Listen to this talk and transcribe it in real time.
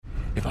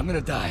I'm gonna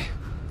die.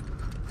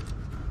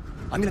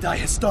 I'm gonna die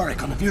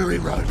historic on the Fury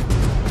Road.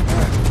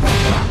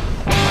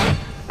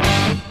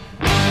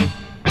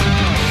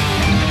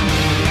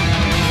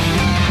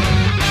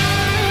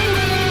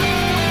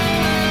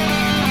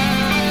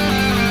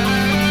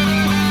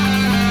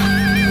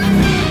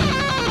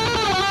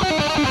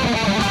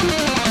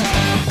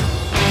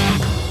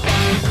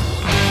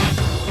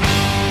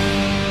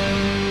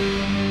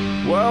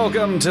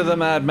 Welcome to the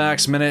Mad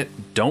Max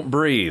Minute. Don't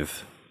breathe.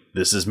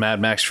 This is Mad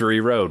Max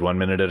Fury Road, 1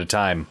 minute at a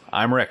time.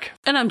 I'm Rick.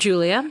 And I'm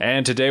Julia.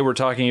 And today we're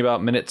talking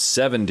about minute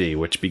 70,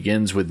 which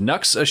begins with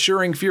Nux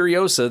assuring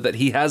Furiosa that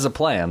he has a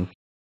plan.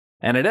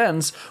 And it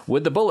ends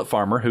with the Bullet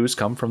Farmer, who's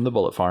come from the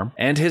Bullet Farm,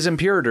 and his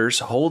Imperators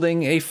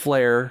holding a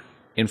flare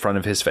in front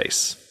of his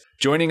face.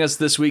 Joining us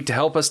this week to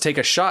help us take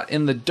a shot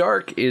in the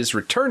dark is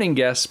returning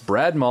guest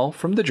Brad Mull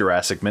from the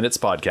Jurassic Minutes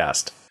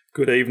podcast.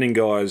 Good evening,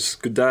 guys.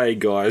 Good day,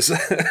 guys.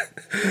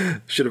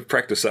 Should have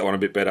practiced that one a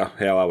bit better.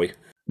 How are we?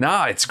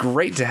 Nah, it's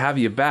great to have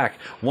you back.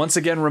 Once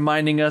again,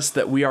 reminding us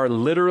that we are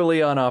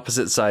literally on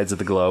opposite sides of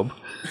the globe.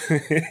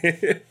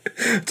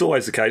 It's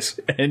always the case.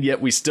 And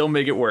yet we still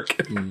make it work.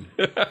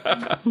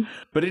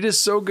 But it is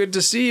so good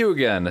to see you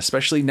again,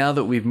 especially now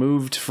that we've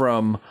moved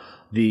from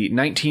the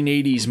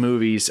 1980s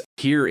movies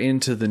here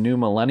into the new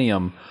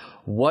millennium.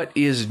 What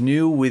is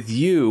new with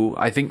you?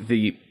 I think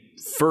the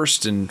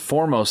first and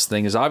foremost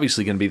thing is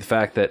obviously going to be the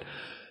fact that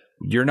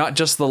you're not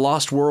just the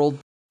Lost World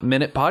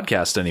Minute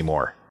podcast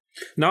anymore.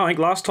 No, I think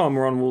last time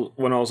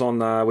when I was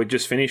on, we'd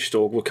just finished,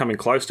 or we're coming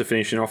close to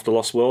finishing off the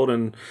Lost World,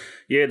 and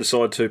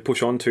decided to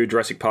push on to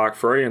Jurassic Park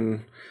 3,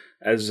 and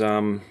as,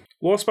 I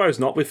suppose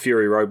not with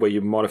Fury Road, where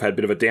you might have had a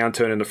bit of a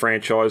downturn in the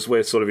franchise.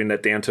 We're sort of in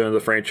that downturn of the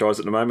franchise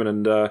at the moment,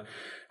 and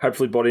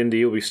hopefully by the end of the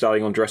year we'll be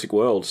starting on Jurassic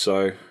World,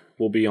 so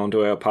we'll be on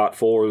to our Part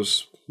 4,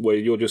 where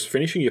you're just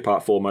finishing your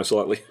Part 4 most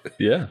likely.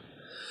 Yeah.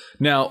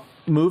 Now,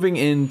 moving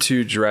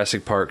into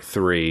Jurassic Park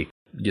 3,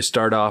 you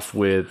start off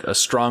with a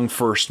strong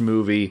first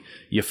movie,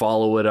 you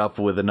follow it up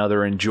with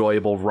another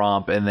enjoyable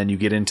romp, and then you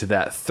get into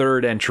that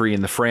third entry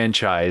in the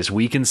franchise.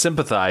 We can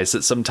sympathize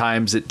that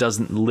sometimes it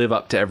doesn't live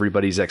up to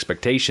everybody's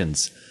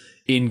expectations.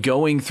 In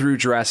going through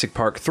Jurassic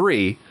Park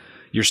 3,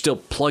 you're still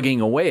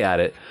plugging away at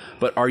it,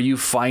 but are you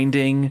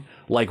finding,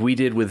 like we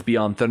did with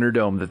Beyond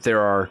Thunderdome, that there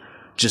are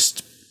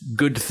just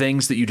good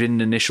things that you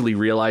didn't initially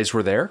realize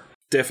were there?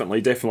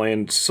 Definitely,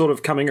 and sort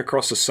of coming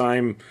across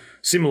the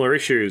similar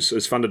issues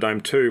as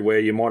Thunderdome 2, where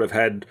you might have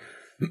had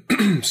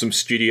some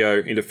studio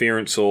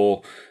interference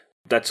or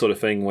that sort of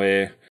thing,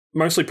 where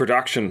mostly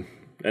production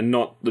and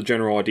not the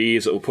general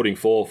ideas that we're putting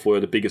forth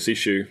were the biggest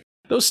issue.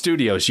 Those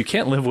studios, you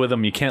can't live with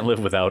them, you can't live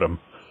without them.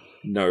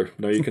 No,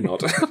 you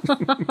cannot.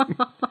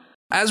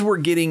 As we're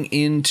getting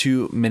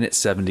into minute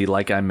 70,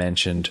 like I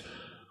mentioned,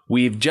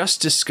 we've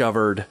just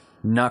discovered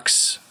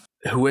Nux,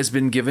 who has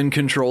been given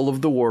control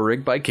of the war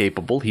rig by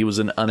Capable. He was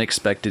an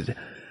unexpected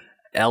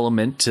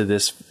element to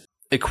this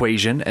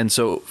equation, and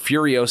so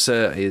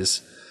Furiosa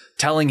is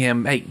telling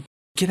him, hey,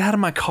 get out of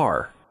my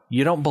car.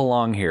 You don't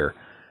belong here.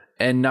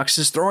 And Nux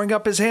is throwing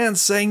up his hands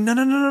saying,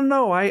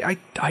 no, I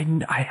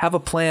have a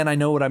plan. I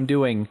know what I'm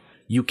doing.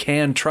 You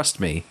can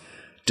trust me,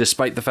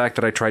 despite the fact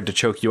that I tried to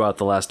choke you out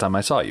the last time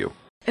I saw you.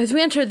 As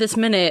we enter this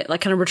minute, like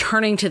kind of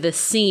returning to this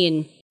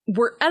scene,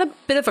 we're at a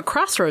bit of a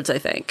crossroads, I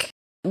think.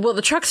 Well,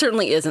 the truck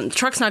certainly isn't. The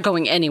truck's not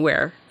going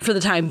anywhere for the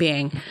time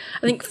being.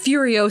 I think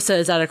Furiosa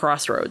is at a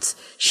crossroads.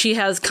 She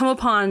has come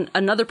upon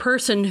another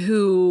person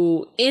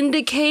who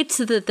indicates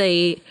that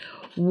they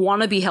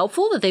want to be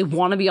helpful, that they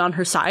want to be on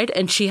her side,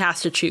 and she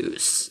has to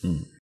choose.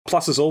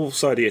 Plus, there's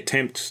also the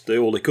attempt,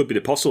 or there could be the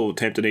possible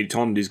attempt at any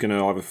time that he's going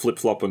to either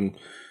flip-flop and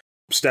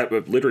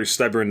literally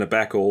stab her in the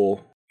back,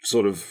 or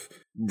sort of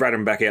rat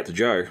him back out to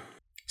Joe.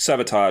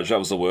 Sabotage, that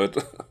was the word.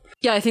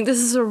 Yeah, I think this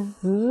is a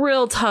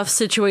real tough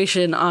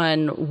situation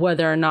on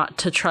whether or not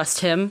to trust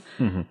him.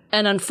 Mm-hmm.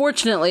 And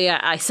unfortunately,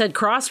 I said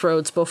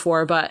crossroads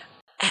before, but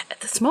at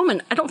this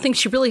moment, I don't think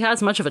she really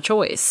has much of a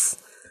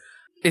choice.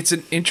 It's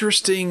an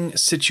interesting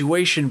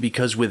situation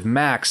because with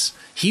Max,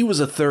 he was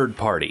a third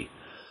party.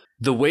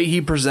 The way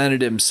he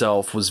presented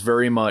himself was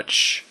very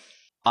much,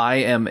 I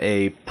am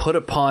a put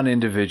upon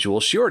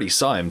individual. She already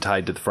saw him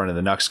tied to the front of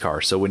the Nux car.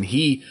 So when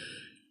he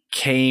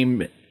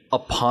came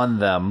upon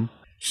them,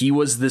 he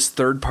was this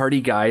third-party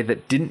guy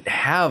that didn't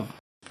have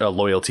a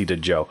loyalty to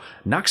Joe.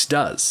 Nux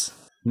does.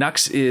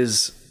 Nux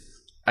is,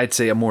 I'd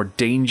say, a more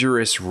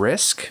dangerous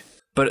risk,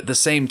 but at the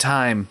same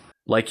time,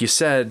 like you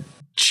said,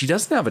 she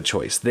doesn't have a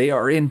choice. They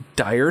are in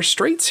dire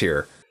straits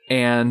here,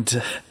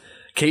 and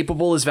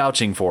Capable is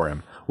vouching for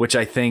him, which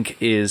I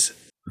think is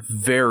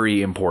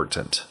very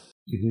important.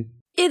 Mm-hmm.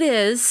 It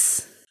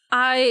is.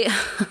 I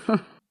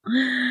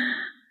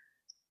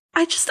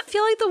just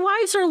feel like the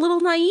wives are a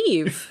little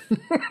naive.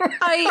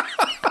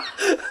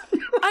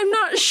 I'm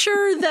not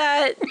sure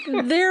that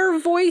their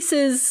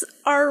voices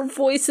are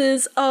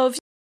voices of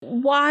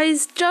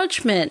wise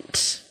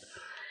judgment.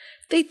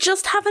 They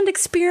just haven't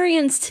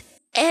experienced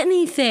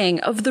anything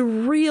of the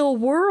real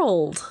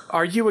world.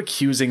 Are you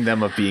accusing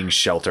them of being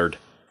sheltered?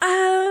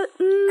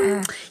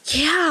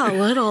 Yeah, a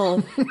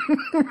little.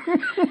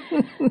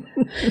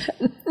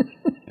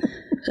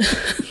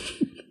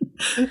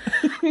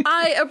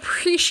 I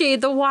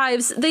appreciate the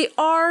wives. They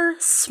are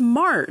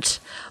smart,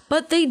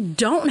 but they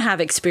don't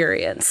have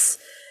experience.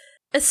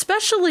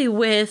 Especially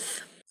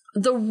with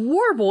the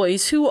war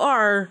boys who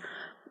are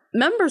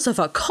members of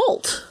a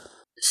cult.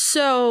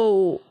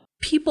 So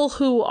people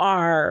who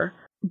are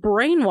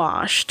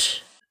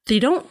brainwashed, they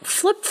don't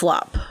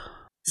flip-flop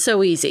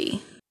so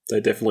easy. They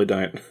definitely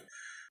don't.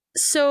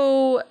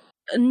 So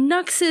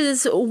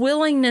Nux's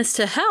willingness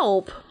to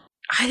help,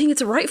 I think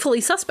it's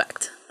rightfully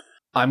suspect.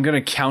 I'm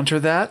going to counter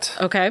that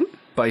Okay.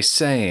 by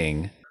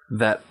saying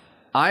that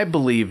I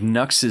believe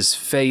Nux's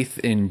faith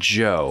in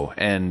Joe,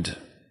 and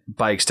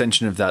by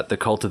extension of that, the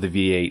cult of the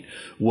V8,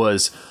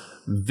 was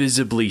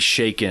visibly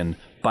shaken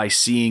by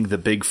seeing the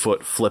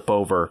Bigfoot flip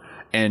over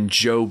and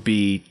Joe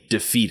be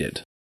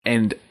defeated.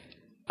 And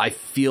I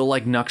feel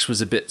like Nux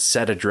was a bit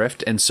set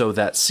adrift, and so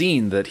that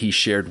scene that he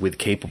shared with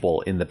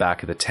Capable in the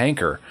back of the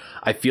tanker,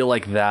 I feel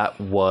like that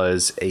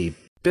was a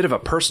bit of a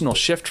personal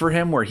shift for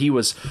him, where he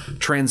was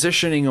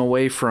transitioning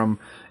away from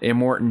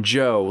Immortan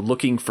Joe,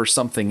 looking for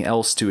something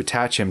else to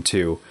attach him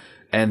to,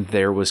 and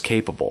there was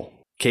Capable,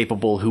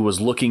 who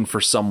was looking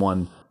for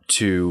someone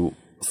to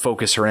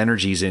focus her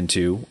energies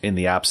into in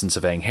the absence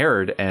of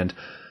Angharad, and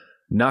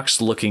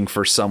Nux looking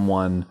for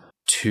someone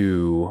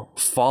to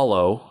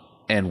follow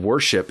and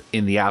worship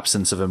in the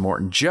absence of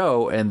Immortan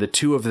Joe, and the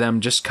two of them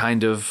just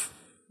kind of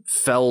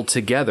fell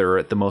together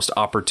at the most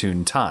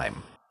opportune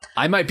time.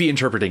 I might be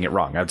interpreting it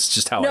wrong. That's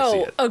just how I see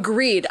it. No,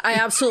 agreed. I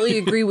absolutely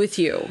agree with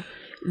you.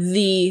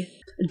 The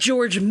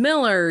George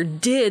Miller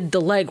did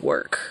the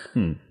legwork,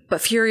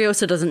 but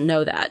Furiosa doesn't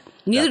know that.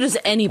 Neither does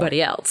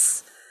anybody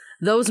else.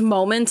 Those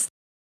moments,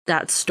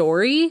 that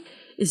story,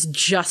 is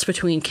just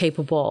between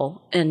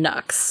Capable and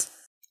Nux.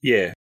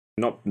 Yeah,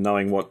 not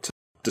knowing what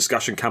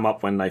discussion come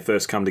up when they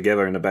first come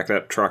together in the back of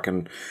that truck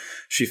and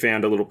she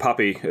found a little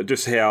puppy.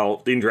 Just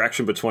how the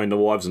interaction between the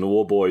wives and the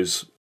war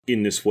boys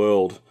in this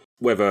world,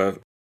 whether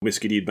Miss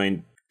Giddy had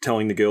been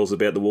telling the girls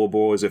about the war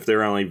boys, if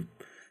their only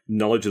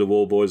knowledge of the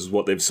war boys is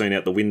what they've seen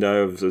out the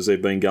window as they've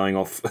been going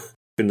off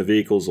in the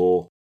vehicles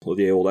or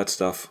yeah, all that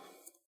stuff.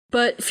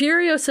 But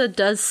Furiosa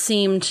does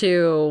seem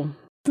to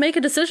make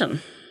a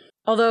decision.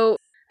 Although,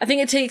 I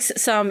think it takes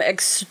some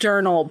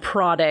external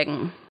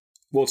prodding.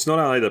 Well, it's not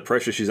only the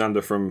pressure she's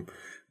under from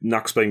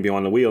Nux being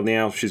behind the wheel,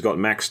 now she's got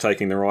Max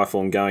taking the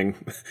rifle and going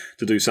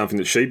to do something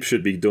that she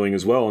should be doing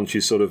as well, and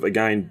she's sort of,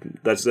 again,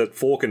 that's that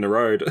fork in the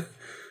road.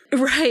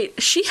 Right.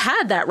 She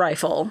had that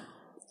rifle,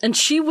 and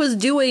she was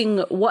doing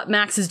what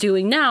Max is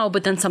doing now,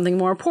 but then something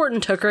more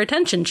important took her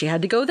attention. She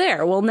had to go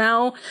there. Well,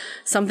 now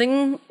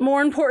something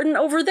more important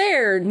over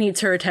there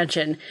needs her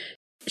attention.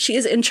 She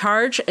is in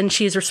charge, and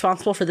she is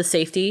responsible for the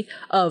safety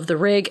of the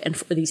rig and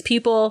for these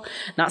people.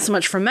 Not so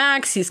much for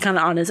Max. He's kind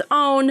of on his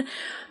own.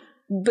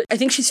 But I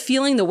think she's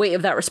feeling the weight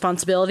of that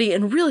responsibility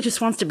and really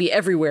just wants to be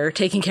everywhere,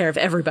 taking care of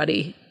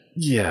everybody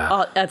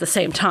at the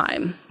same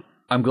time.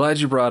 I'm glad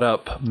you brought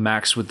up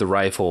Max with the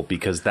rifle,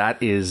 because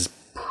that is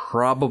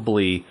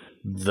probably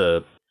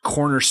the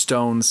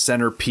cornerstone,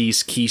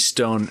 centerpiece,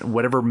 keystone,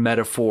 whatever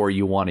metaphor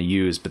you want to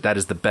use, but that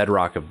is the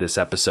bedrock of this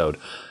episode.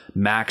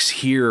 Max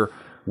here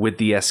with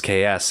the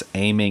SKS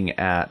aiming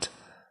at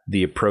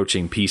the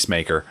approaching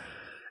Peacemaker.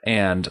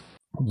 And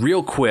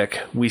real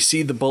quick, we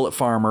see the Bullet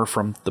Farmer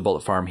from the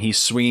Bullet Farm. He's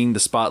swinging the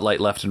spotlight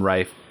left and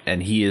right,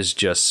 and he is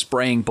just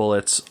spraying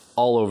bullets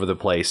all over the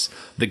place.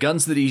 The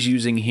guns that he's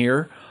using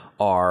here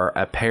are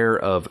a pair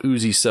of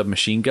Uzi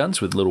submachine guns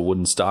with little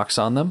wooden stocks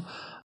on them.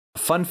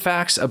 Fun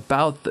facts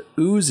about the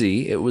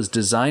Uzi: it was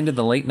designed in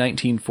the late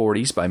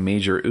 1940s by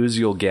Major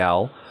Uziel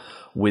Gal,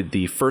 with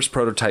the first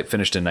prototype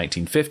finished in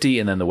 1950,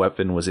 and then the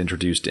weapon was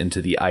introduced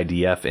into the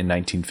IDF in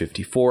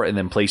 1954 and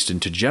then placed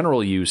into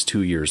general use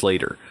 2 years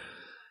later.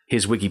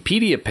 His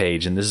Wikipedia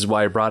page, and this is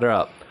why I brought it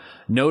up,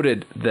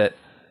 noted that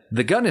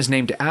the gun is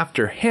named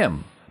after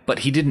him, but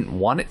he didn't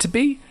want it to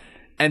be,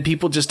 and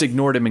people just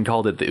ignored him and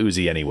called it the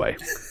Uzi anyway.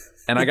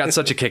 And I got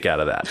such a kick out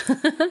of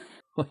that.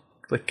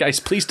 Like, guys,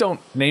 please don't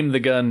name the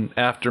gun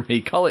after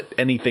me. Call it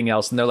anything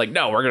else. And they're like,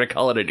 no, we're going to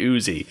call it an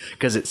Uzi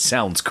because it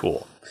sounds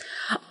cool.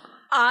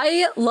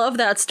 I love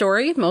that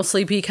story,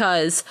 mostly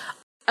because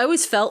I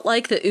always felt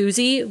like the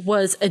Uzi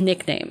was a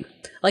nickname.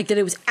 Like that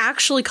it was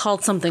actually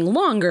called something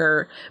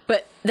longer,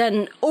 but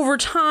then over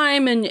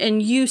time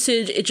and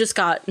usage, it just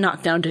got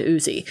knocked down to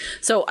Uzi.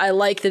 So I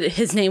like that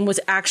his name was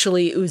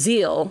actually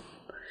Uziel,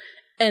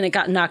 and it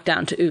got knocked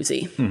down to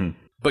Uzi. Mm-hmm.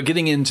 But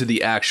getting into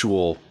the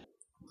actual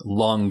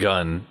long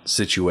gun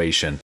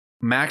situation,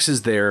 Max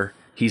is there.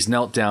 He's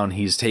knelt down.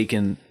 He's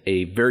taken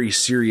a very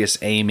serious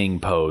aiming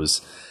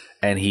pose,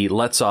 and he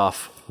lets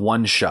off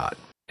one shot.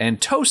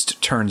 And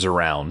Toast turns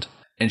around,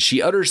 and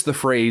she utters the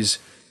phrase,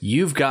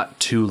 "You've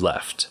got two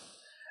left."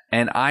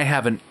 And I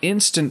have an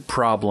instant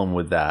problem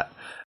with that.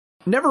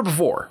 Never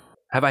before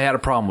have I had a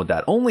problem with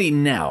that. Only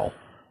now,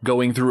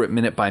 going through it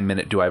minute by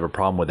minute, do I have a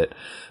problem with it.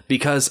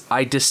 Because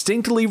I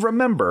distinctly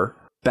remember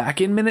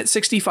back in minute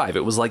 65,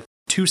 it was like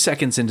 2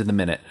 seconds into the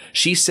minute.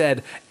 She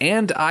said,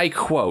 and I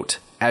quote,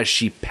 as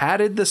she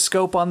patted the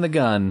scope on the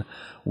gun,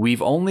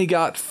 "We've only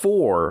got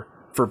 4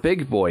 for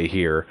Big Boy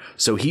here,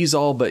 so he's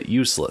all but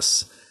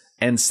useless."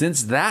 And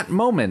since that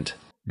moment,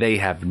 they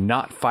have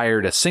not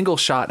fired a single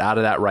shot out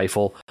of that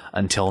rifle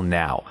until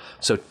now.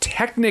 So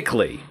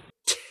technically,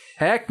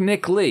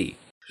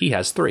 he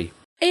has 3.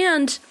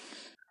 And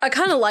I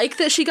kind of like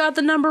that she got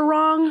the number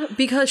wrong,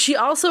 because she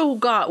also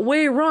got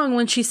way wrong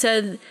when she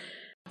said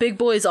Big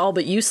Boy's all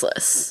but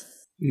useless.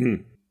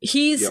 Mm.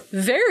 He's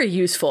very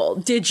useful.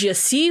 Did you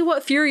see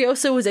what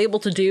Furiosa was able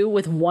to do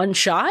with one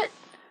shot?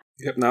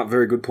 Yep, no,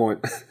 very good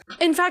point.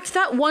 In fact,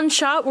 that one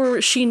shot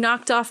where she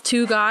knocked off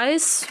 2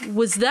 guys,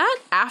 was that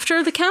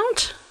after the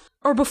count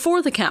or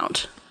before the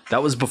count?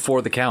 That was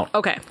before the count.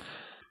 Okay.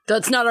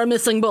 That's not our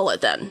missing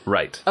bullet then.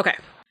 Right. Okay.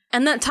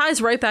 And that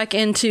ties right back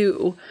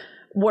into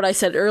what I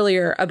said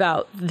earlier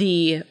about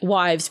the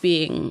wives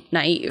being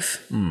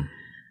naive.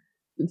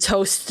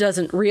 Toast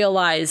doesn't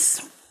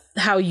realize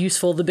how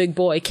useful the Big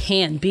Boy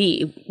can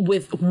be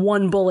with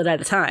 1 bullet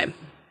at a time,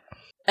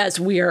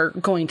 as we are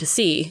going to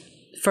see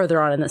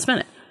further on in this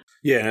minute.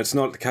 Yeah, and it's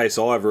not the case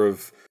either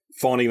of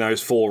finding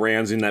those 4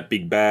 rounds in that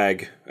big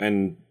bag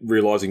and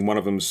realising one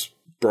of them's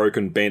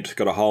broken, bent,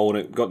 got a hole in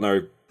it, got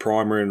no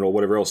primer in it or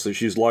whatever else. So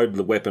she's loaded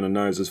the weapon and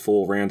knows there's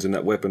 4 rounds in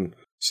that weapon.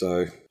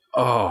 So...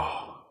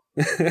 Oh.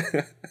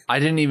 I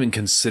didn't even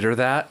consider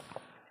that.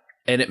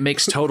 And it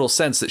makes total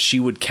sense that she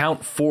would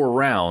count 4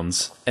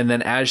 rounds, and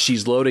then as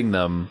she's loading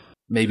them,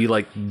 maybe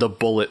like the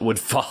bullet would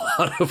fall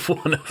out of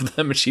one of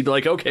them, and she'd be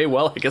like, okay,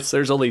 well, I guess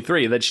there's only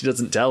 3. Then she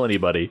doesn't tell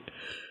anybody.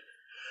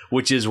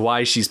 Which is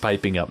why she's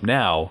piping up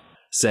now,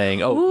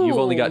 saying, oh, you've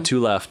only got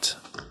 2 left.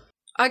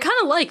 I kind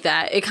of like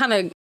that. It kind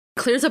of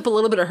clears up a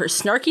little bit of her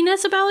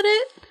snarkiness about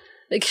it.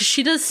 Like,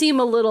 she does seem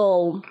a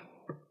little,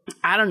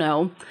 I don't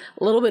know,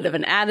 a little bit of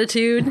an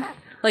attitude.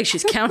 Like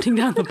she's counting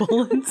down the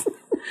bullets.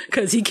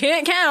 Because he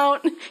can't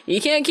count. He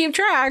can't keep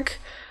track.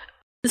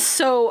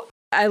 So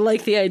I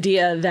like the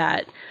idea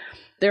that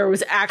there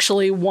was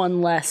actually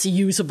 1 less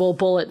usable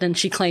bullet than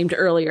she claimed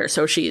earlier.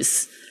 So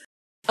she's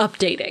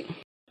updating.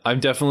 I'm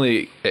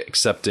definitely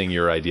accepting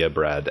your idea,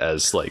 Brad,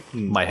 as like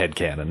my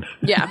headcanon.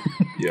 Yeah.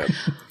 Yeah.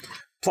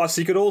 Plus,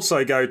 you could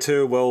also go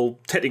to, well,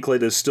 technically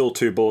there's still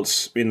 2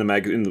 bullets in the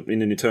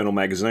in an internal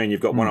magazine.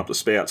 You've got 1 up the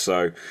spout,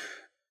 so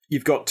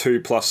you've got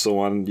 2 plus the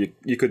 1.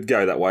 You could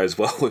go that way as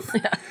well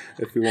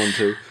if you want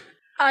to.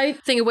 I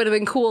think it would have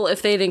been cool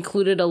if they'd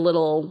included a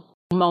little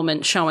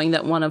moment showing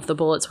that one of the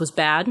bullets was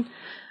bad.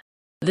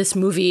 This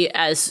movie,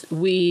 as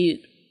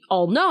we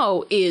all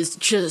know, is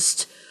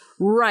just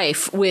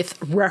rife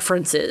with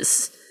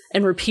references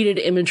and repeated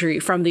imagery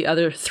from the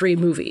other 3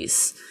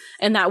 movies.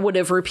 And that would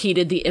have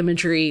repeated the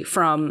imagery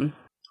from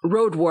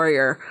Road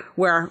Warrior,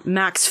 where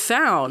Max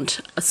found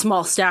a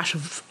small stash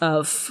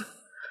of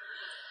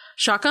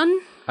shotgun?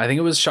 I think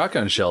it was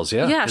shotgun shells,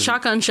 yeah. Yeah,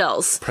 shotgun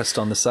shells. Pressed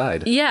on the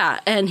side. Yeah,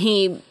 and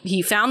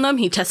he found them,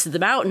 he tested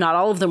them out, not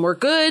all of them were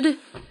good.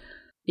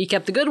 He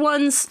kept the good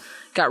ones,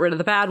 got rid of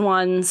the bad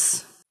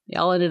ones. They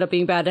all ended up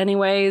being bad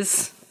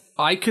anyways.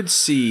 I could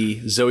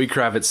see Zoe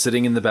Kravitz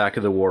sitting in the back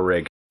of the war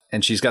rig,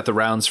 and she's got the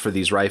rounds for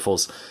these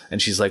rifles,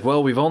 and she's like,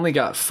 well, we've only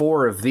got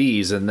 4 of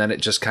these, and then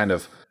it just kind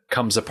of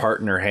comes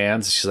apart in her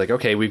hands. She's like,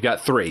 okay, we've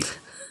got 3.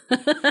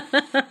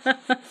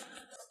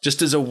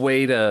 Just as a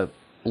way to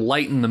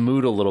lighten the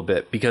mood a little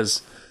bit,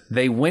 because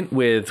they went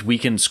with, we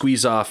can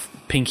squeeze off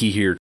Pinky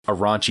here a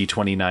raunchy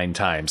 29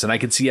 times, and I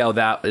could see how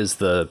that is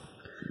the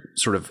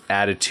sort of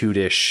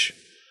attitude-ish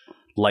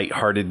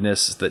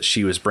lightheartedness that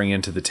she was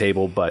bringing to the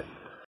table, but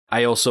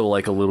I also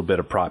like a little bit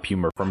of prop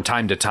humor from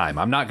time to time.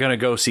 I'm not going to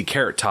go see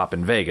Carrot Top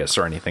in Vegas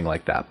or anything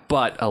like that,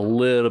 but a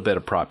little bit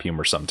of prop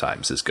humor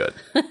sometimes is good.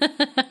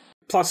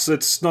 Plus,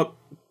 it's not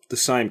the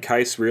same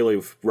case, really,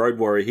 with Road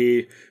Warrior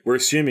here. We're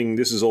assuming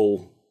this is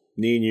all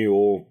near new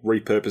or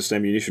repurposed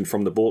ammunition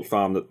from the bullet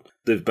farm that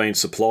they've been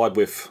supplied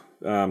with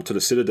to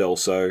the Citadel.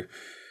 So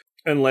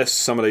unless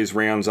some of these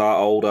rounds are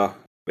older,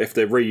 if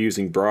they're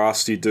reusing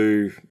brass, you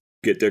do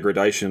get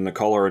degradation in the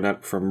collar and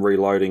that from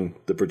reloading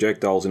the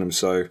projectiles in them.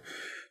 So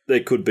there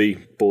could be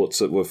bullets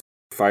that were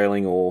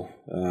failing or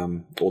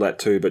that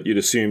too, but you'd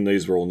assume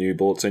these were all new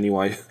bullets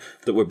anyway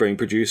that were being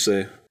produced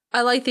there.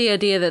 I like the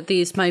idea that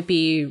these might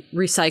be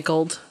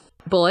recycled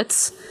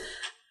bullets.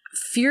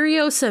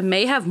 Furiosa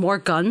may have more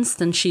guns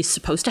than she's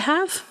supposed to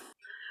have,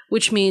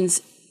 which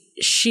means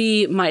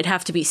she might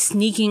have to be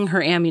sneaking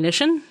her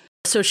ammunition.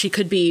 So she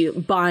could be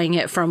buying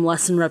it from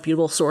less than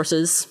reputable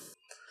sources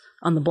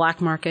on the black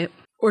market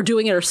or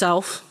doing it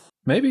herself.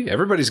 Maybe.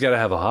 Everybody's got to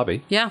have a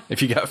hobby. Yeah.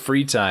 If you got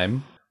free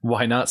time,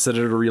 why not sit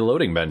at a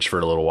reloading bench for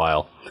a little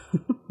while?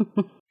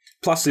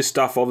 Plus, this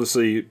stuff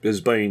obviously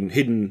has been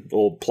hidden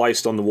or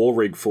placed on the war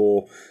rig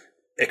for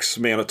X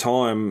amount of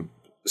time.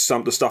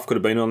 The stuff could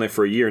have been on there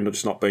for a year and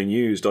just not been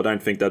used. I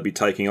don't think they'd be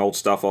taking old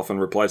stuff off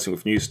and replacing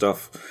with new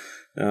stuff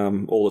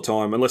all the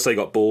time, unless they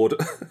got bored.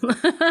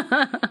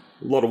 A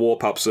lot of war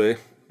pups there.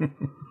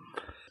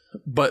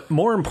 But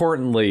more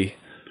importantly,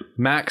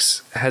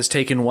 Max has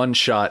taken one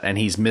shot and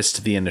he's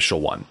missed the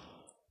initial one.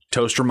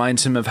 Toast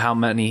reminds him of how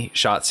many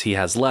shots he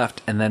has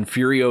left, and then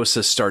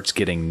Furiosa starts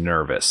getting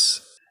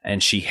nervous.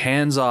 And she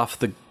hands off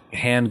the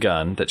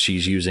handgun that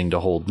she's using to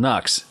hold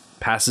Nux,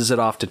 passes it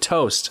off to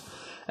Toast,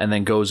 and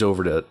then goes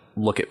over to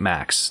look at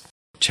Max,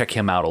 check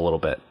him out a little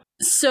bit.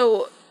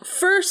 So,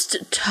 first,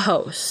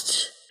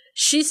 Toast.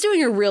 She's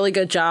doing a really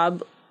good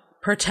job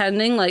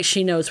pretending like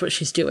she knows what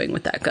she's doing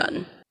with that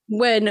gun,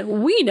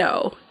 when we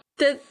know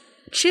that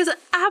she has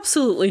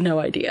absolutely no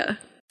idea.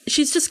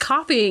 She's just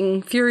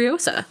copying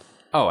Furiosa.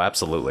 Oh,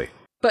 absolutely.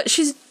 But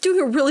she's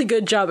doing a really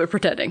good job at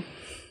pretending.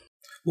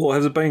 Well,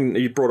 has it been,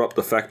 you brought up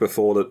the fact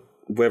before that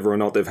whether or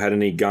not they've had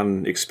any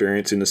gun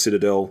experience in the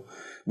Citadel,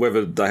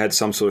 whether they had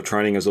some sort of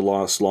training as a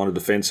last line of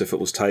defense if it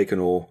was taken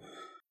or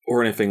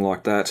anything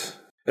like that.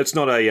 It's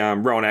not a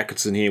Rowan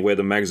Atkinson here where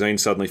the magazine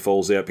suddenly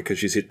falls out because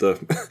she's hit the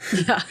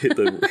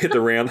hit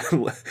the round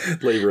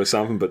lever or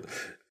something. But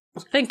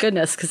thank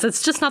goodness, because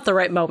it's just not the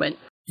right moment.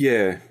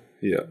 Yeah.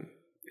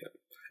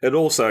 It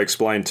also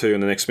explained too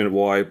in the next minute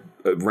why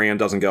a round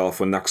doesn't go off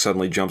when Nux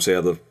suddenly jumps out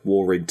of the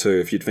war rig too.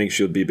 If you'd think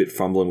she would be a bit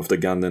fumbling with the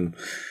gun, then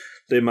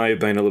there may have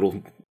been a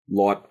little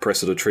light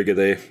press of the trigger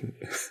there.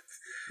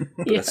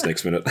 But that's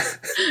next minute.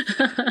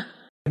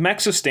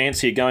 Max's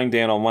stance here, going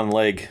down on one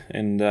leg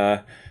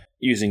and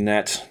using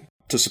that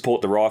to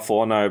support the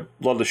rifle. I know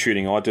a lot of the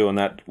shooting I do on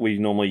that, we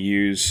normally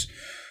use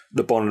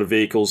the bonnet of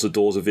vehicles, the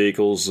doors of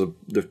vehicles,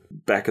 the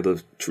back of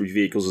the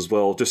vehicles as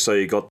well, just so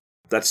you got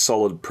that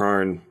solid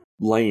prone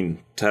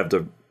lean to have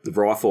the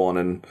rifle on.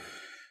 And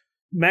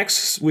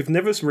Max, we've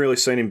never really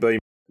seen him be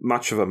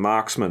much of a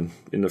marksman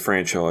in the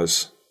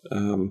franchise.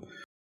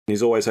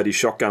 He's always had his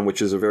shotgun,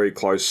 which is a very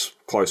close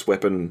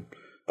weapon,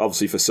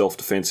 obviously for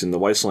self-defense in the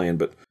wasteland,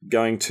 but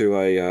going to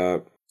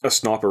a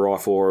sniper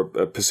rifle or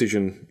a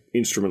precision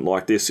instrument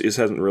like this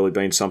hasn't really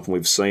been something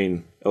we've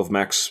seen of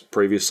Max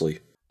previously.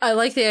 I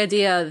like the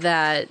idea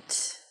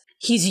that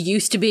he's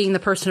used to being the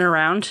person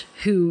around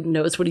who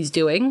knows what he's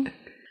doing.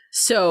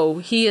 So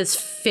he is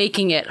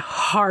faking it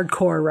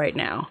hardcore right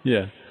now.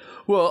 Yeah.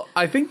 Well,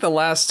 I think the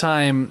last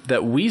time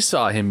that we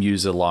saw him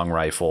use a long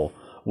rifle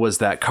was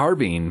that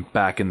carbine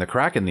back in the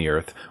Crack in the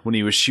Earth when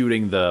he was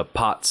shooting the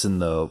pots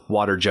and the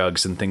water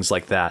jugs and things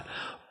like that.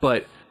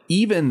 But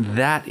even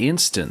that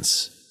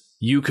instance,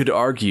 you could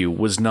argue,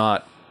 was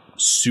not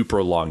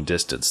super long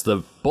distance.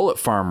 The Bullet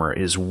Farmer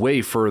is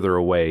way further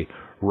away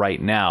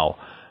right now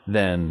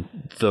than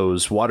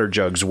those water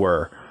jugs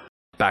were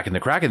back in the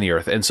Crack in the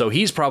Earth. And so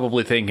he's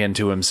probably thinking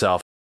to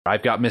himself,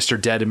 I've got Mr.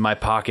 Dead in my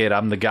pocket.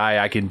 I'm the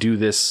guy. I can do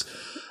this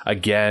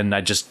again. I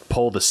just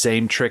pull the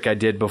same trick I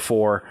did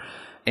before.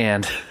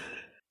 And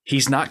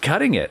he's not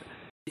cutting it.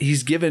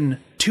 He's given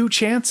 2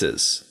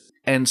 chances.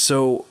 And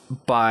so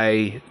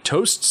by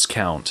Toast's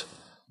count,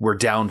 we're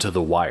down to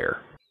the wire,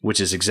 which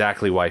is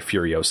exactly why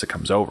Furiosa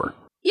comes over.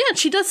 Yeah,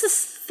 she does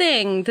this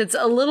thing that's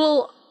a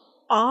little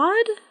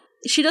odd.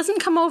 She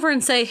doesn't come over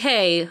and say,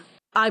 hey,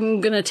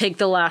 I'm going to take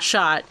the last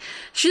shot.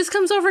 She just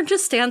comes over and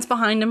just stands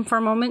behind him for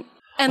a moment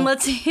and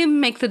lets him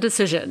make the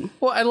decision.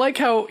 Well, I like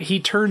how he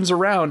turns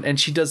around and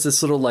she does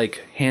this little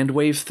like hand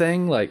wave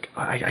thing. Like,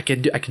 I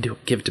can do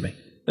it. Give it to me.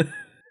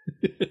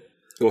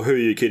 Or who are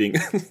you kidding?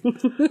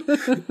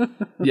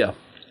 Yeah.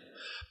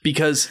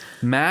 Because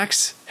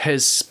Max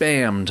has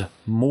spammed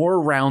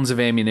more rounds of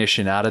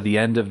ammunition out of the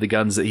end of the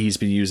guns that he's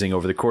been using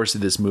over the course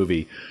of this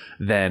movie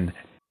than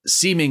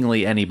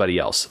seemingly anybody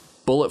else.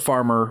 Bullet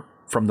Farmer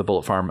from the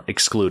Bullet Farm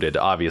excluded,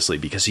 obviously,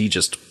 because he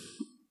just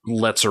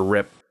lets her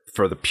rip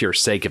for the pure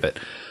sake of it.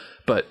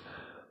 But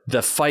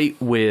the fight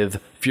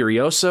with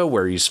Furiosa,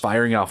 where he's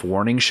firing off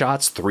warning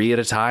shots 3 at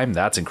a time,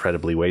 that's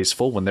incredibly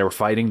wasteful. When they were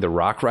fighting the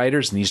Rock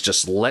Riders and he's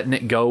just letting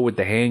it go with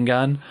the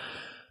handgun.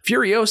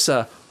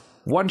 Furiosa,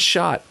 1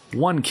 shot,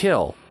 1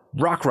 kill.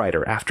 Rock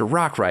Rider after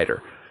Rock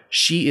Rider.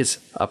 She is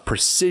a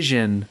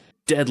precision,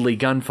 deadly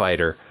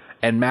gunfighter,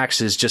 and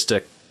Max is just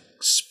a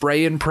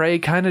spray and pray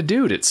kind of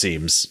dude, it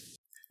seems.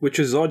 Which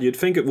is odd. You'd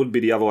think it would be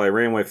the other way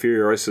around, where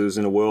Furiosa is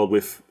in a world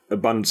with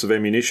abundance of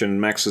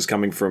ammunition. Max is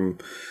coming from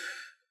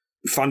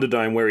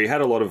Thunderdome, where he had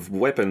a lot of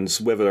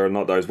weapons. Whether or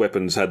not those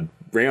weapons had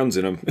rounds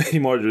in them, he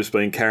might have just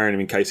been carrying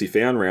them in case he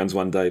found rounds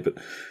one day. But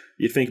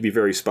you'd think he'd be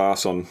very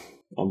sparse on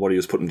what he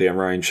was putting down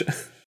range.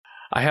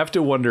 I have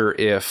to wonder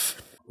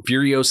if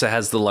Furiosa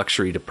has the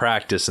luxury to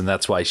practice, and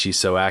that's why she's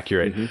so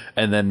accurate. Mm-hmm.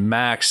 And then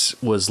Max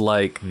was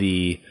like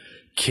the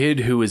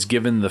kid who was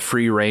given the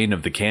free reign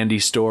of the candy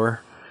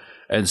store.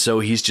 And so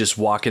he's just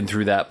walking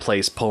through that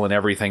place, pulling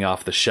everything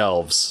off the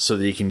shelves so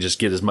that he can just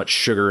get as much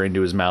sugar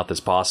into his mouth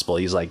as possible.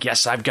 He's like,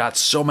 yes, I've got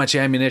so much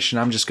ammunition,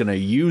 I'm just going to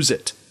use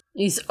it.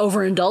 He's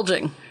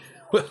overindulging.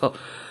 Well,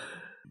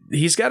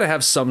 he's got to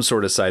have some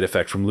sort of side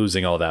effect from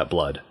losing all that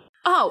blood.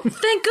 Oh,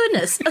 thank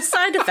goodness. A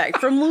side effect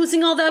from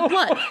losing all that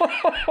blood.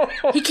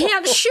 He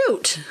can't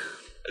shoot.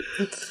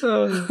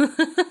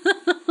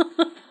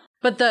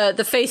 But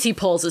the face he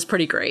pulls is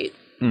pretty great.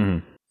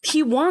 Mm-hmm.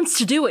 He wants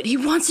to do it. He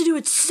wants to do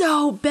it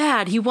so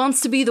bad. He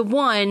wants to be the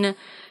one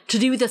to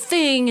do the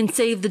thing and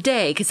save the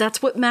day, because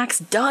that's what Max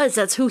does.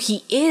 That's who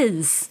he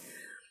is.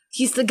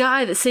 He's the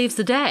guy that saves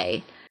the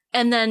day.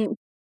 And then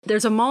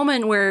there's a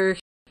moment where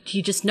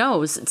He just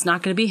knows it's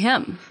not going to be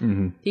him.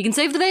 Mm-hmm. He can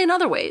save the day in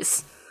other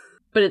ways,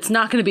 but it's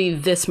not going to be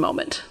this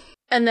moment.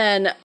 And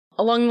then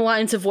along the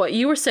lines of what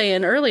you were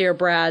saying earlier,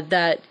 Brad,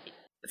 that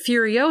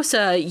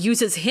Furiosa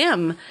uses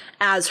him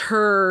as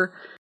her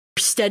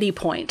steady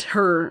point,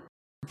 her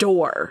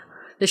door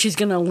that she's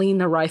going to lean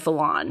the rifle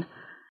on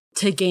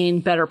to gain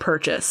better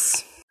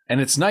purchase.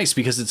 And it's nice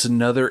because it's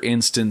another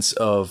instance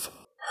of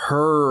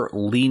her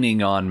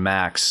leaning on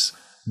Max,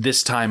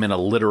 this time in a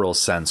literal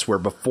sense, where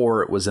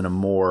before it was in a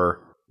more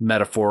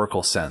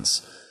metaphorical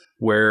sense,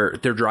 where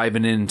they're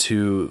driving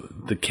into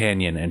the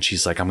canyon and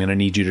she's like, I'm going to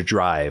need you to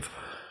drive.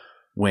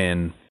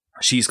 When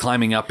she's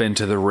climbing up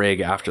into the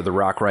rig after the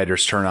Rock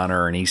Riders turn on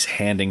her and he's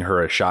handing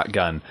her a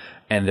shotgun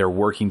and they're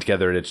working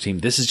together as a team.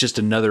 This is just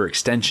another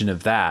extension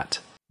of that.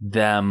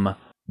 Them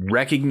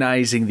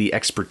recognizing the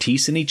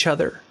expertise in each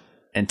other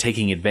and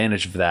taking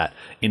advantage of that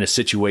in a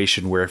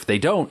situation where if they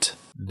don't,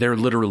 they're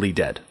literally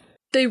dead.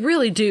 They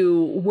really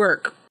do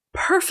work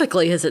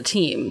perfectly as a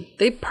team.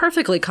 They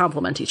perfectly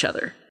complement each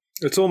other.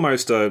 It's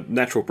almost a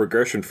natural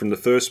progression. From the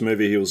first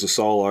movie, he was a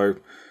solo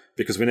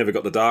because we never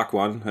got the Dark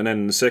One. And then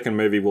in the second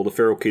movie, well, the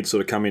feral kids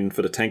sort of come in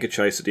for the tanker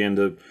chase at the end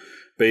of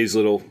B's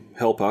little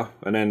helper.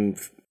 And then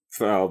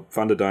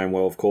Thunderdome,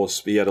 well, of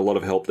course, he had a lot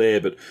of help there.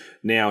 But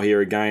now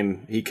here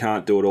again, he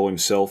can't do it all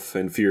himself,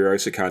 and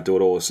Furiosa can't do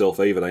it all herself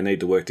either. They need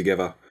to work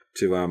together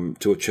to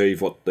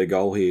achieve what their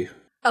goal here.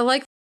 I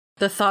like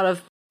the thought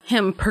of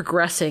him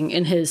progressing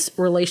in his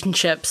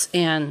relationships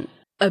and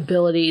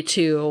ability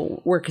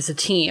to work as a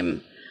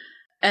team.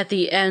 At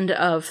the end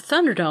of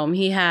Thunderdome,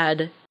 he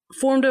had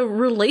formed a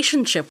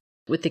relationship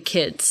with the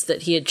kids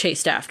that he had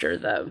chased after.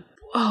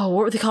 What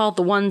were they called?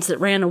 The ones that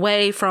ran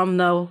away from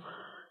the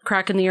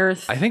crack in the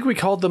earth? I think we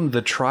called them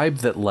the tribe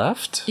that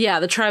left. Yeah,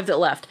 the tribe that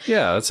left.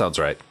 Yeah, that sounds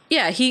right.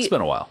 Yeah, it's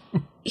been a while.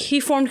 He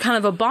formed kind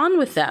of a bond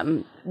with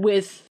them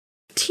with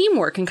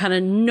teamwork and kind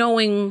of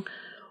knowing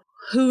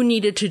who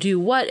needed to do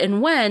what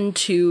and when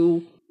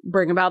to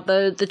bring about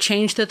the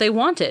change that they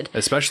wanted.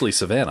 Especially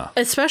Savannah.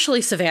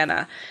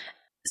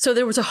 So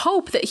there was a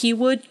hope that he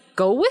would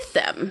go with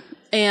them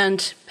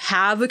and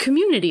have a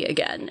community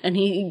again. And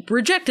he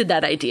rejected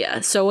that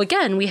idea. So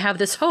again, we have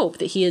this hope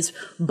that he is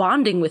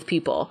bonding with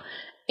people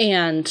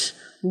and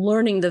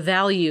learning the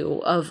value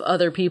of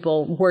other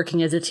people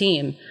working as a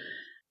team.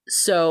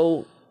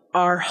 So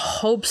our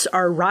hopes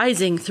are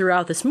rising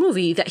throughout this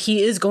movie that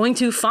he is going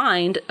to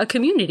find a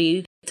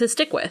community to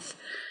stick with.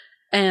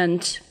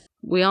 And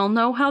we all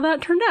know how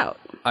that turned out.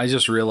 I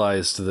just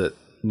realized that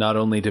not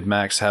only did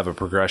Max have a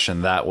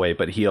progression that way,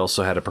 but he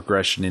also had a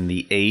progression in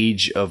the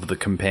age of the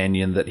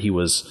companion that he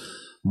was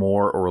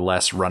more or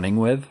less running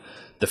with.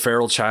 The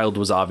feral child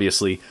was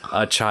obviously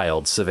a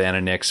child. Savannah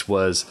Nix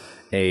was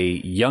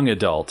a young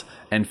adult,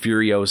 and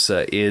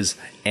Furiosa is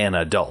an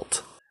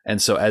adult.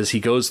 And so as he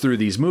goes through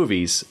these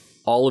movies,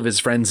 all of his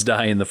friends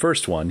die in the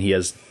first one. He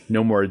has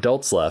no more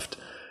adults left,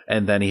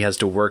 and then he has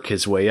to work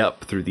his way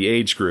up through the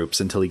age groups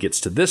until he gets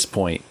to this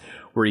point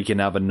where he can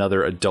have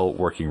another adult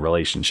working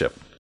relationship.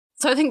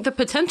 So I think the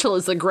potential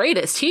is the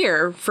greatest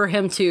here for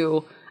him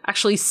to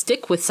actually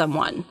stick with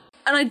someone.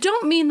 And I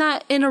don't mean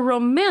that in a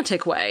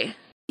romantic way.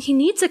 He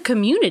needs a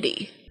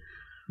community.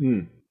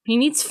 He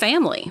needs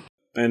family.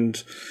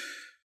 And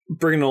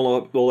bringing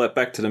all that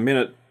back to the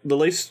minute, the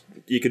least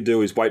you could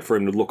do is wait for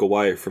him to look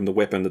away from the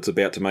weapon that's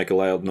about to make a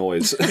loud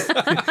noise.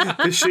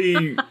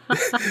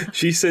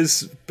 She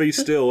says, be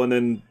still, and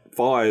then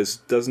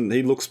fires.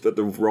 He looks at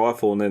the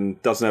rifle and then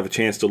doesn't have a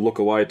chance to look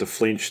away, to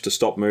flinch, to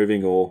stop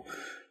moving, or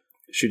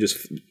she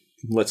just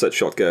lets that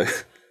shot go.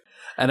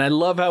 And I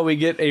love how we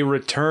get a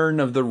return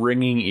of the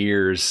ringing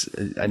ears.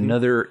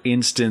 Another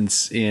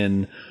instance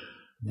in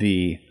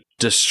the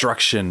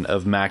destruction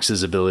of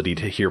Max's ability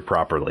to hear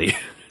properly.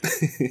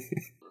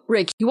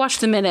 Rick, you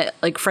watched the minute,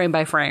 like, frame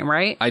by frame,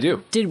 right? I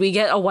do. Did we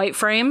get a white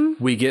frame?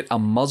 We get a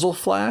muzzle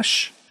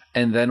flash,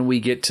 and then we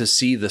get to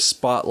see the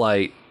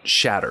spotlight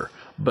shatter.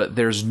 But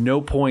there's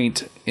no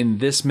point in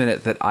this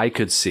minute that I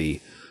could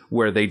see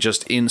where they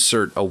just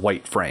insert a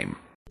white frame.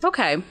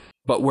 Okay.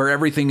 But where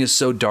everything is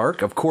so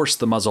dark, of course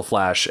the muzzle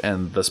flash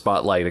and the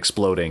spotlight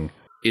exploding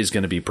is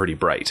going to be pretty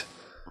bright.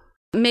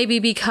 Maybe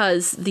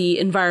because the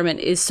environment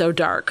is so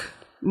dark,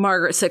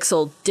 Margaret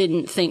Sixel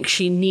didn't think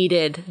she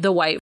needed the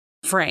white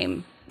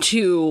frame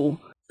to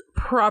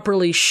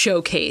properly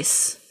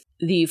showcase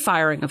the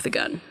firing of the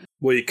gun.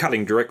 Well, you're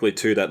cutting directly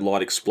to that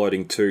light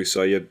exploding too,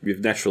 so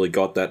you've naturally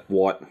got that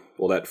white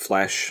or that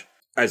flash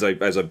as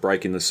a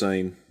break in the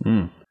scene.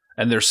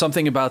 And there's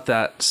something about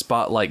that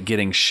spotlight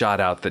getting shot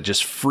out that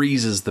just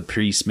freezes the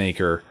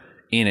Peacemaker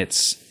in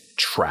its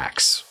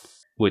tracks,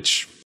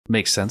 which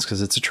makes sense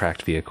because it's a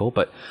tracked vehicle.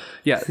 But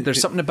yeah, there's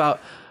something about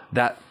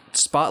that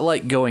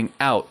spotlight going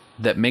out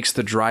that makes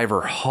the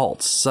driver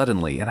halt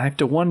suddenly. And I have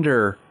to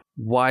wonder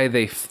why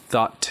they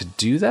thought to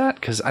do that,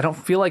 because I don't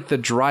feel like the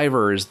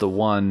driver is the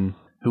one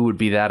who would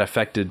be that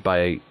affected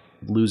by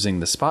losing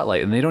the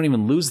spotlight. And they don't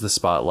even lose the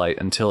spotlight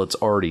until it's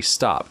already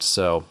stopped.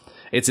 So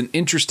it's an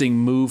interesting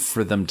move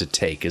for them to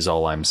take, is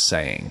all I'm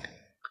saying.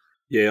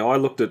 Yeah, I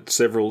looked at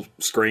several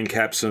screen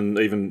caps and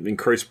even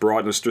increased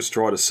brightness just to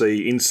try to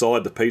see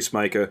inside the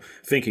Peacemaker,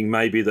 thinking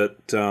maybe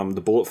that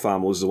the Bullet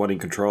Farmer was the one in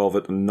control of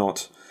it and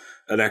not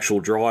an actual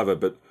driver.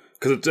 But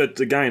because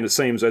again, it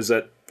seems as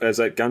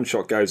that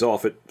gunshot goes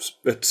off,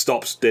 it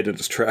stops dead in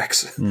its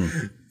tracks.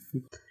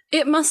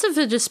 It must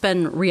have just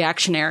been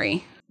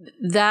reactionary.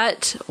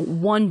 That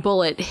one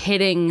bullet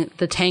hitting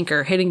the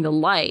tanker, hitting the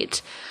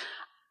light,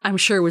 I'm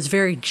sure was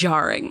very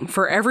jarring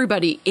for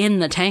everybody in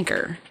the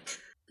tanker.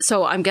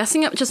 So I'm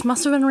guessing it just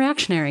must have been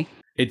reactionary.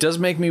 It does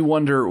make me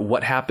wonder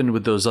what happened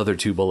with those other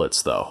 2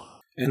 bullets, though.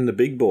 And the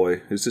big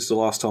boy, is this the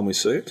last time we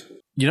see it?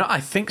 You know,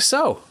 I think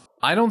so.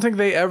 I don't think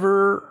they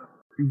ever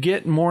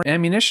get more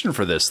ammunition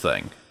for this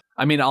thing.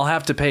 I mean, I'll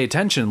have to pay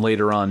attention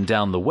later on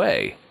down the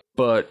way,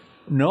 but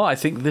no, I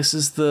think this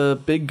is the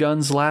big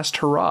gun's last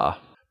hurrah.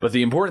 But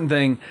the important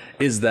thing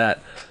is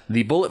that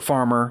the Bullet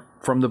Farmer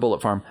from the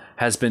Bullet Farm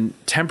has been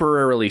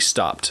temporarily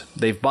stopped.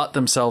 They've bought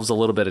themselves a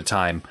little bit of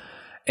time,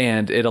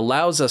 and it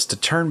allows us to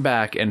turn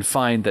back and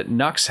find that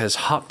Nux has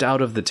hopped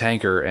out of the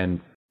tanker,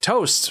 and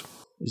Toast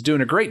is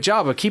doing a great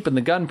job of keeping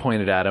the gun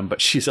pointed at him,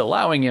 but she's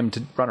allowing him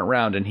to run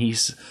around, and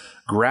he's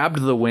grabbed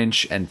the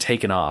winch and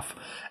taken off.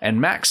 And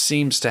Max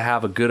seems to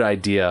have a good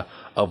idea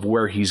of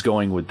where he's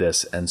going with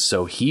this, and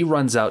so he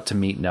runs out to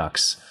meet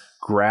Nux,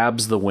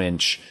 grabs the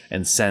winch,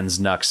 and sends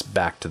Nux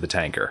back to the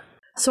tanker.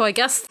 So I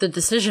guess the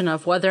decision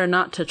of whether or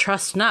not to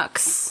trust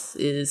Nux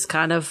is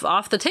kind of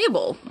off the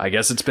table. I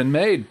guess it's been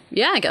made.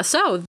 Yeah, I guess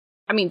so.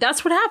 I mean,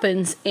 that's what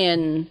happens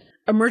in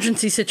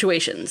emergency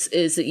situations,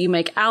 is that you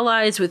make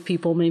allies with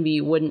people maybe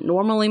you wouldn't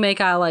normally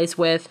make allies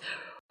with.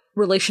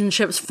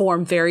 Relationships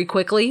form very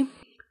quickly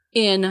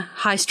in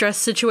high-stress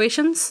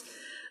situations.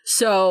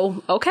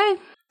 So, okay.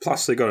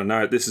 Plus, they got to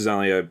know this is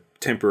only a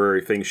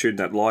temporary thing, shooting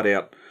that light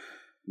out.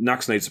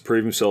 Nux needs to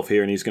prove himself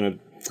here, and he's going to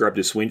grab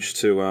this winch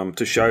to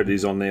show that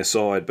he's on their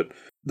side. But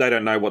they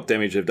don't know what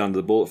damage they've done to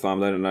the Bullet Farm.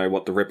 They don't know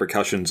what the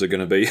repercussions are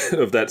going to be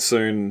of that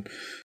soon.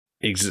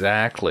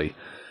 Exactly.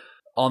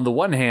 On the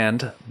one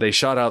hand, they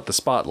shot out the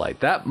spotlight.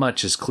 That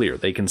much is clear.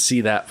 They can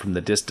see that from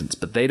the distance,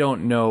 but they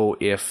don't know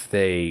if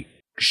they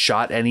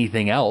shot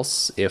anything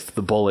else, if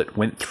the bullet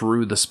went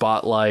through the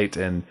spotlight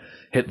and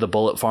hit the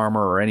Bullet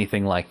Farmer or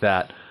anything like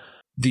that.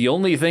 The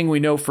only thing we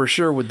know for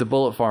sure with the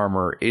Bullet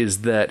Farmer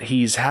is that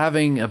he's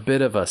having a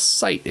bit of a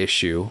sight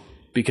issue,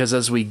 because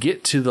as we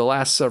get to the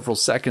last several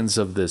seconds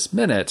of this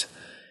minute,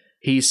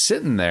 he's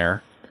sitting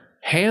there,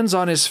 hands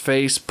on his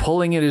face,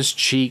 pulling at his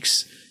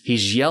cheeks.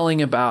 He's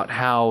yelling about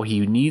how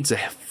he needs a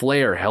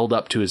flare held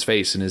up to his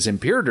face, and his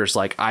Imperator's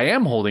like, I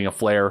am holding a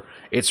flare.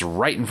 It's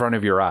right in front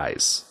of your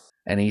eyes.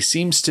 And he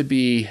seems to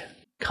be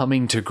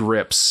coming to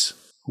grips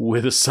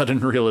with a sudden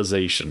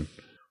realization,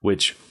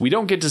 which we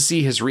don't get to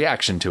see his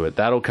reaction to it.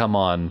 That'll come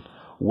on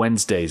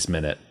Wednesday's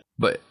minute.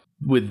 But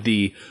with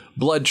the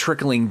blood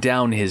trickling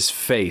down his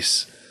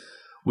face,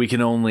 we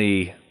can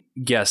only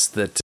guess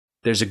that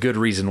there's a good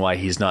reason why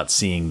he's not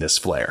seeing this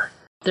flare.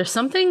 There's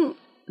something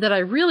that I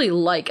really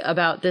like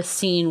about this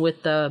scene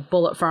with the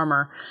Bullet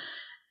Farmer.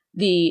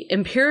 The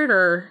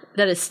Imperator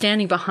that is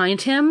standing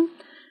behind him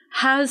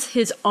has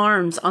his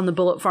arms on the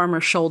Bullet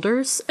Farmer's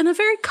shoulders in a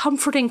very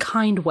comforting,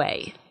 kind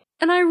way.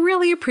 And I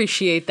really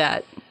appreciate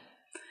that.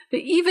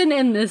 That even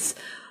in this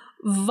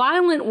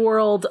violent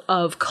world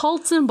of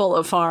cults and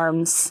bullet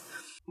farms,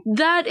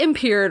 that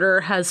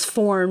Imperator has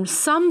formed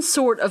some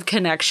sort of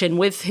connection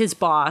with his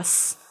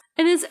boss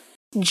and is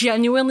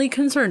genuinely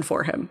concerned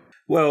for him.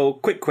 Well,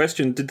 quick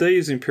question. Did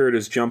these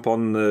Imperators jump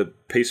on the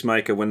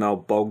Peacemaker when they were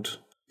bogged?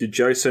 Did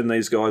Joe send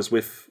these guys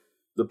with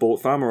the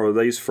Bullet Farm, or are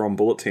these from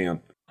Bullet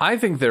Town? I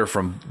think they're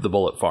from the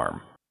Bullet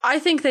Farm. I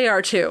think they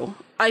are too.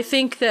 I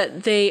think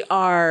that they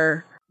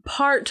are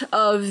part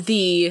of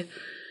the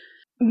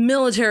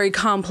military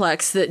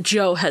complex that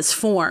Joe has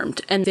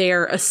formed, and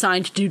their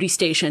assigned duty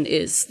station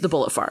is the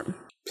Bullet Farm.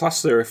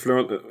 Plus, if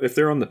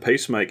they're on the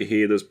Peacemaker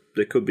here,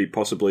 there could be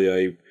possibly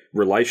a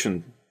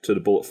relation to the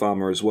Bullet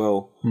Farmer as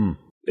well.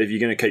 If you're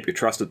going to keep your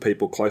trusted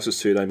people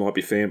closest to you, they might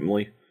be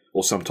family,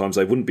 or sometimes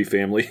they wouldn't be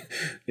family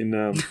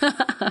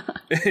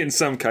in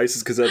some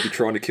cases, because they'd be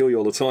trying to kill you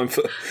all the time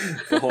for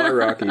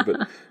hierarchy.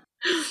 But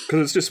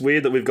because it's just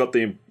weird that we've got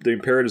the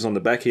Imperators on the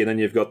back here, and then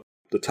you've got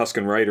the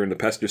Tusken Raider in the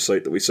passenger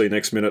seat that we see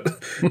next minute.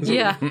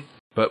 Yeah.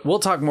 But we'll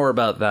talk more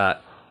about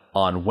that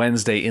on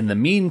Wednesday. In the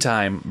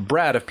meantime,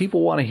 Brad, if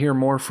people want to hear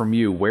more from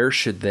you, where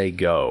should they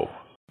go?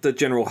 The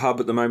general hub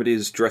at the moment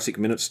is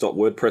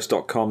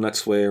JurassicMinutes.wordpress.com.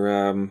 That's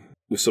where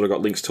we've sort of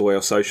got links to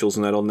our socials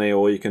and that on there,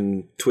 or you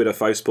can Twitter,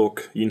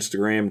 Facebook,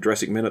 Instagram,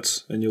 Jurassic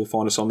Minutes, and you'll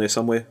find us on there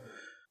somewhere.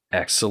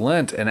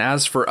 Excellent. And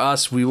as for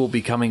us, we will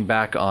be coming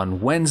back on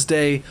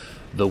Wednesday.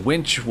 The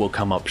winch will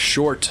come up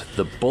short.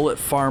 The Bullet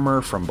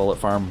Farmer from Bullet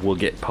Farm will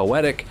get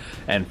poetic,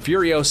 and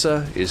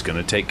Furiosa is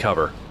going to take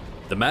cover.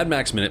 The Mad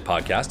Max Minute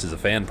podcast is a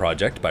fan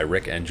project by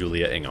Rick and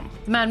Julia Ingham.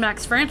 The Mad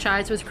Max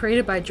franchise was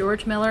created by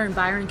George Miller and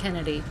Byron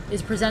Kennedy,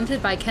 is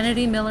presented by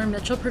Kennedy Miller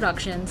Mitchell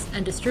Productions,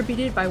 and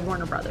distributed by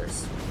Warner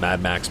Brothers.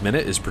 Mad Max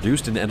Minute is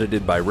produced and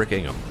edited by Rick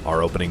Ingham.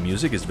 Our opening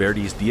music is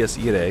Verdi's Dies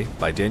Irae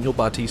by Daniel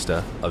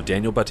Bautista of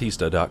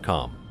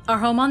danielbautista.com. Our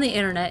home on the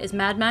internet is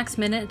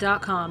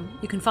madmaxminute.com.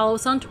 You can follow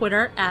us on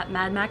Twitter at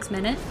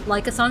madmaxminute,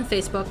 like us on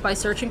Facebook by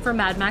searching for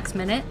Mad Max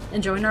Minute,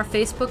 and join our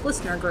Facebook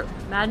listener group,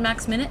 Mad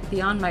Max Minute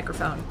Beyond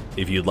Microphone.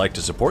 If you'd like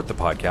to support the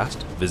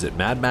podcast, visit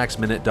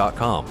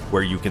madmaxminute.com,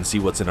 where you can see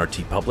what's in our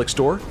TeePublic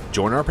store,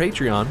 join our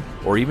Patreon,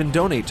 or even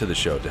donate to the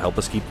show to help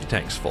us keep the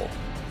tanks full.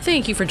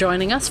 Thank you for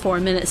joining us for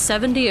minute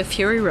 70 of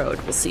Fury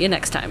Road. We'll see you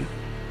next time.